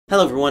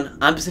Hello everyone,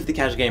 I'm Pacific the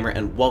Casual Gamer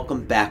and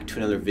welcome back to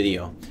another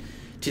video.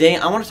 Today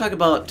I want to talk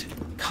about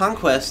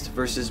Conquest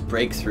versus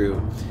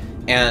Breakthrough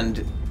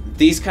and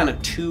these kind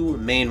of two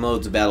main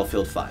modes of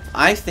Battlefield 5.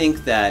 I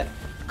think that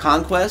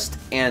Conquest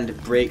and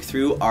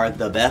Breakthrough are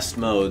the best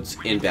modes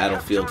in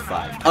Battlefield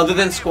 5, other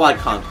than Squad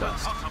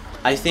Conquest.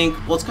 I think,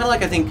 well, it's kind of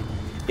like, I think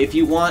if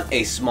you want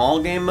a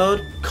small game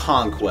mode,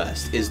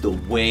 Conquest is the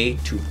way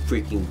to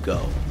freaking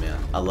go,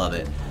 man. I love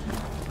it.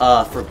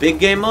 For big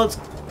game modes,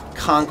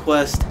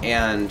 Conquest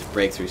and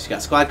Breakthrough. So you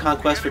got Squad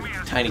Conquest for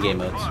tiny game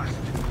modes.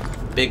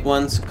 Big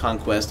ones,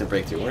 Conquest and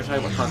Breakthrough. We're going to talk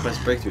about Conquest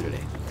and Breakthrough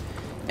today.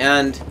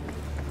 And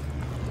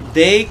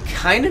they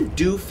kind of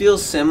do feel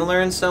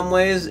similar in some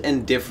ways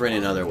and different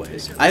in other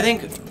ways. I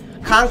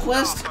think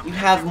Conquest, you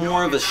have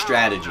more of a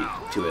strategy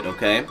to it,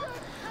 okay?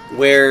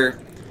 Where,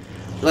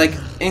 like,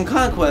 in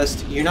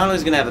Conquest, you're not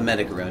always going to have a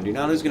medic around. You're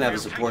not always going to have a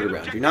support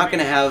around. You're not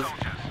going to have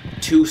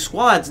two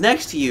squads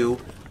next to you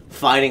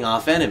fighting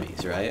off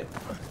enemies, right?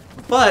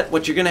 But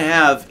what you're going to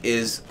have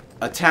is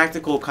a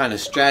tactical kind of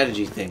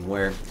strategy thing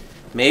where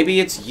maybe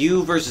it's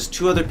you versus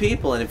two other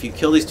people, and if you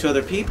kill these two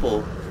other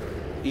people,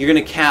 you're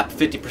going to cap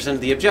 50%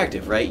 of the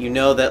objective, right? You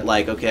know that,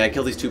 like, okay, I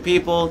kill these two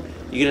people,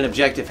 you get an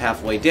objective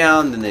halfway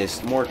down, then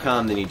there's more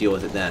come, then you deal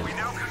with it then.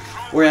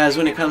 Whereas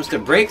when it comes to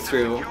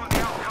Breakthrough,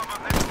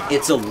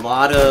 it's a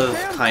lot of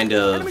kind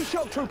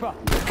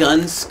of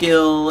gun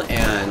skill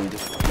and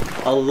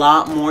a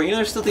lot more, you know,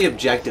 there's still the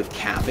objective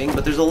capping,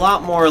 but there's a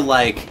lot more,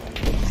 like,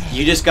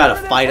 you just gotta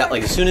fight out.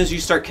 Like, as soon as you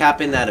start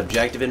capping that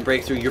objective in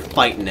Breakthrough, you're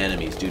fighting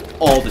enemies, dude,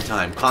 all the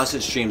time.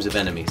 Constant streams of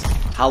enemies.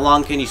 How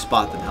long can you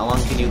spot them? How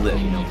long can you live?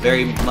 You know,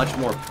 very much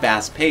more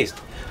fast-paced.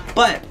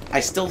 But I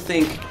still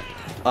think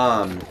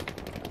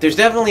there's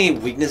definitely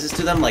weaknesses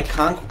to them. Like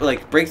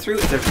Breakthrough,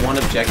 if there's one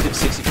objective,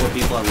 64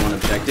 people on one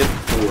objective,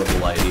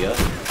 horrible idea.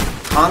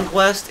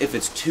 Conquest, if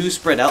it's too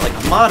spread out, like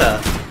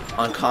Hamada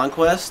on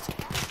Conquest,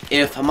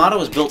 if Hamada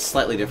was built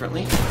slightly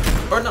differently,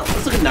 or no,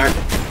 let's look at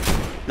Narvik.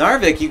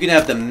 Narvik, you can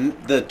have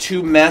the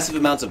two massive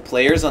amounts of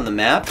players on the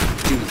map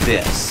do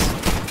this.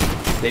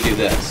 They do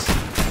this.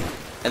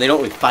 And they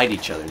don't really fight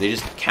each other. They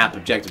just cap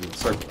objectives in a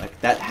circle. Like,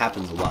 that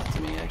happens a lot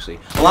to me, actually.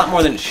 A lot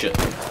more than it should.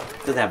 It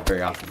doesn't happen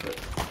very often, but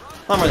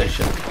a lot more than it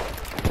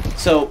should.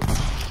 So,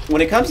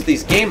 when it comes to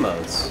these game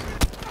modes,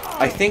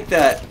 I think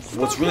that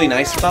what's really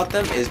nice about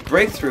them is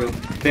Breakthrough,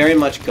 very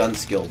much gun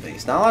skill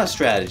based. Not a lot of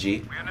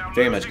strategy,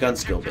 very much gun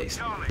skill based.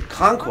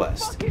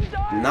 Conquest,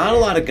 not a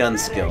lot of gun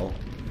skill,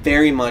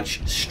 very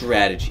much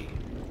strategy.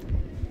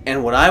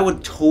 And what I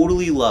would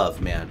totally love,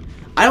 man,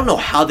 I don't know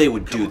how they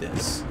would do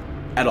this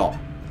at all.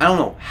 I don't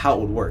know how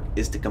it would work,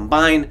 is to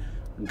combine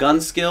gun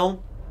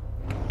skill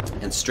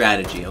and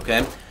strategy,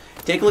 okay?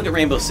 Take a look at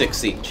Rainbow Six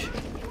Siege.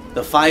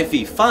 The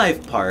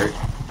 5v5 part,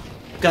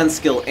 gun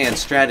skill and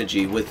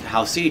strategy with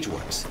how Siege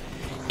works.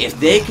 If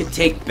they could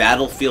take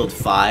Battlefield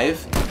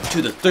 5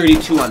 to the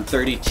 32 on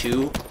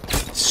 32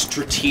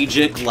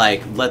 strategic,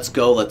 like, let's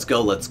go, let's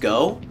go, let's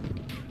go,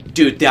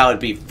 dude, that would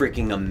be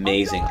freaking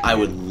amazing. I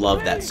would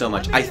love that so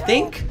much. I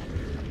think,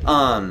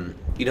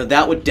 you know,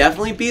 that would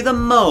definitely be the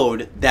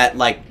mode that,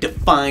 like,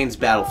 defines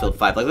Battlefield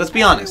 5. Like, let's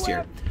be honest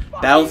here.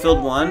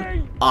 Battlefield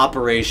 1,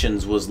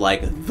 Operations was,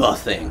 like, the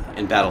thing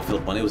in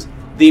Battlefield 1. It was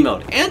the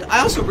mode. And I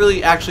also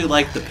really actually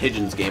liked the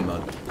Pigeons game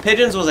mode.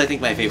 Pigeons was, I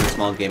think, my favorite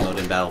small game mode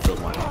in Battlefield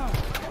 1.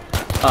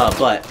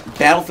 But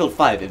Battlefield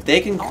 5, if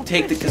they can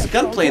take the... Because the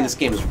gunplay in this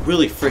game is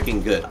really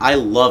freaking good. I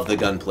love the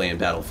gunplay in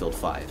Battlefield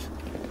 5.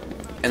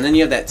 And then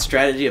you have that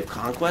strategy of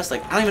Conquest.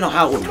 Like, I don't even know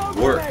how it would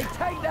work.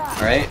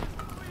 Alright?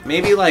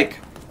 Maybe like,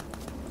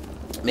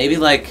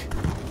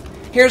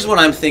 here's what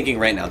I'm thinking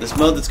right now. This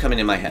mode that's coming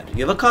in my head.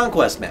 You have a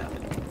Conquest map,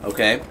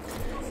 okay?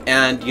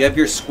 And you have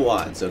your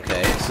squads,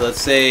 okay? So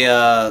let's say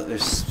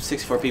there's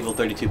 64 people,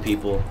 32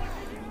 people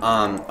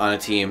on a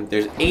team.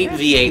 There's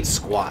 8v8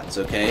 squads,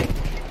 okay?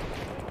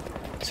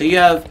 So you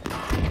have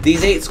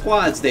these 8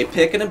 squads. They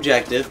pick an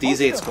objective. These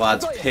 8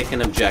 squads pick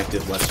an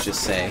objective, let's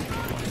just say.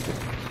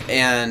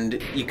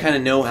 And you kind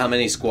of know how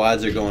many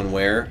squads are going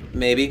where,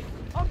 maybe.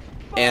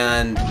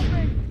 And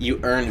you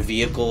earn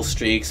vehicle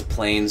streaks,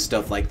 planes,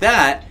 stuff like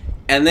that.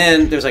 And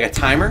then there's like a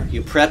timer.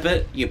 You prep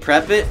it,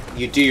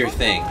 you do your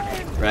thing,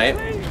 right?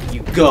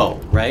 You go,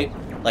 right?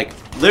 Like,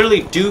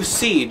 literally do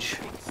Siege,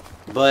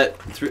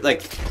 but through,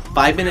 like,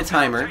 5-minute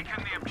timer.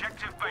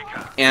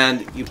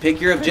 And you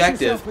pick your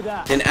objective.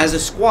 Then as a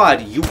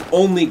squad, you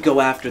only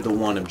go after the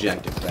one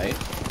objective, right?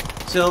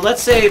 So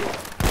let's say,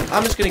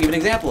 I'm just going to give an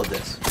example of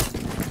this.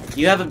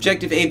 You have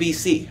objective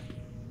ABC.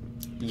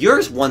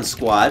 Yours one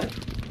squad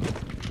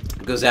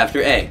goes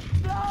after A.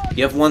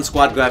 You have one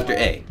squad go after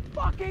A.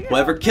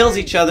 Whoever kills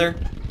each other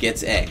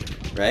gets A,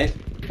 right?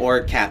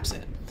 Or caps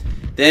it.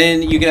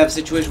 Then you can have a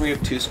situation where you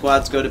have 2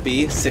 squads go to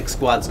B, 6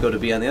 squads go to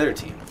B on the other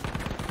team.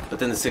 But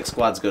then the 6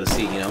 squads go to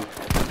C, you know?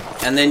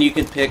 And then you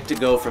can pick to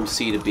go from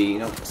C to B, you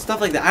know?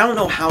 Stuff like that. I don't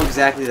know how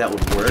exactly that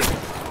would work,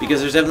 because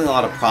there's definitely a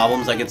lot of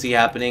problems I could see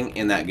happening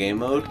in that game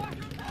mode.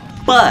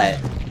 But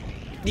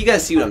you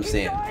guys see what I'm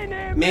saying.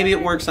 Maybe it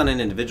works on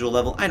an individual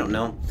level. I don't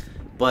know.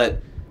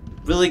 But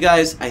really,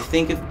 guys, I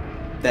think if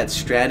that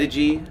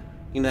strategy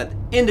you know, that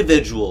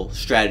individual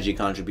strategy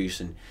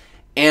contribution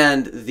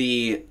and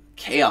the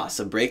chaos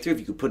of Breakthrough, if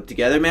you could put it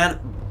together, man,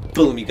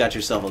 boom, you got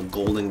yourself a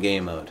golden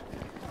game mode.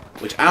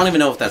 Which I don't even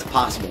know if that's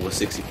possible with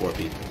 64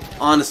 people.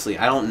 Honestly,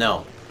 I don't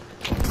know.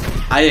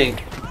 I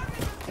think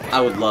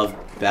I would love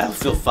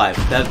Battlefield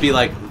 5. That'd be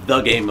like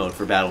the game mode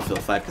for Battlefield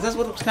 5, because that's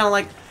what it was kind of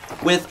like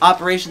with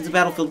operations in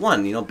Battlefield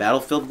 1. You know,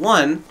 Battlefield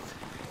 1,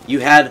 you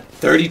had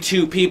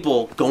 32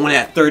 people going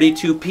at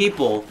 32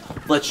 people.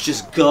 Let's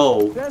just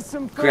go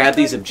grab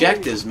these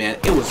objectives, man.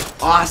 It was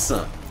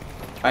awesome,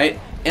 right?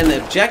 And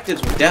the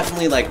objectives were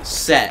definitely like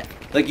set.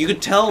 Like you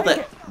could tell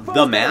that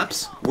the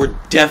maps were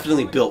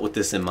definitely built with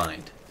this in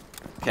mind.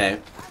 Okay.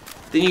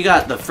 Then you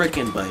got the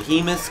frickin'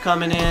 behemoths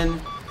coming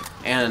in,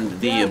 and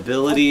the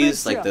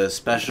abilities, like the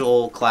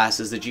special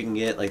classes that you can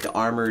get, like the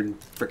armored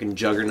frickin'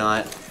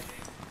 juggernaut.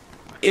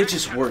 It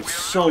just worked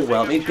so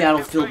well. It made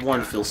Battlefield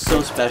 1 feel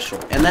so special.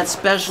 And that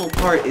special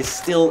part is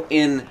still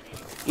in,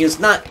 you know, it's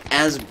not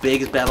as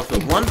big as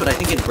Battlefield 1, but I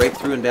think in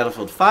Breakthrough and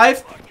Battlefield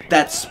 5,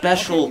 that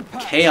special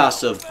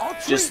chaos of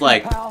just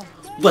like,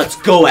 let's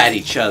go at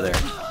each other,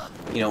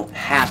 you know,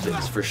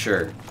 happens for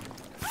sure.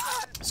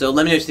 So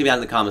let me know what you think about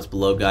it in the comments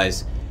below,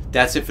 guys.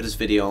 That's it for this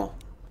video.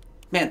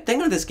 Man,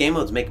 thinking of this game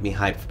mode is making me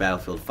hyped for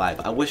Battlefield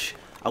 5. I wish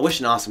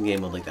an awesome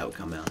game mode like that would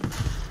come out.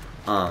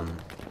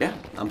 Yeah,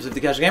 I'm Pacific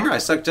the Casual Gamer. I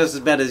suck just as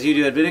bad as you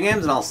do at video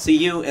games, and I'll see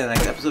you in the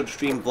next episode,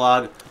 stream,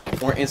 vlog,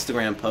 or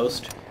Instagram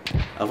post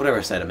of whatever I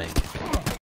decide to make.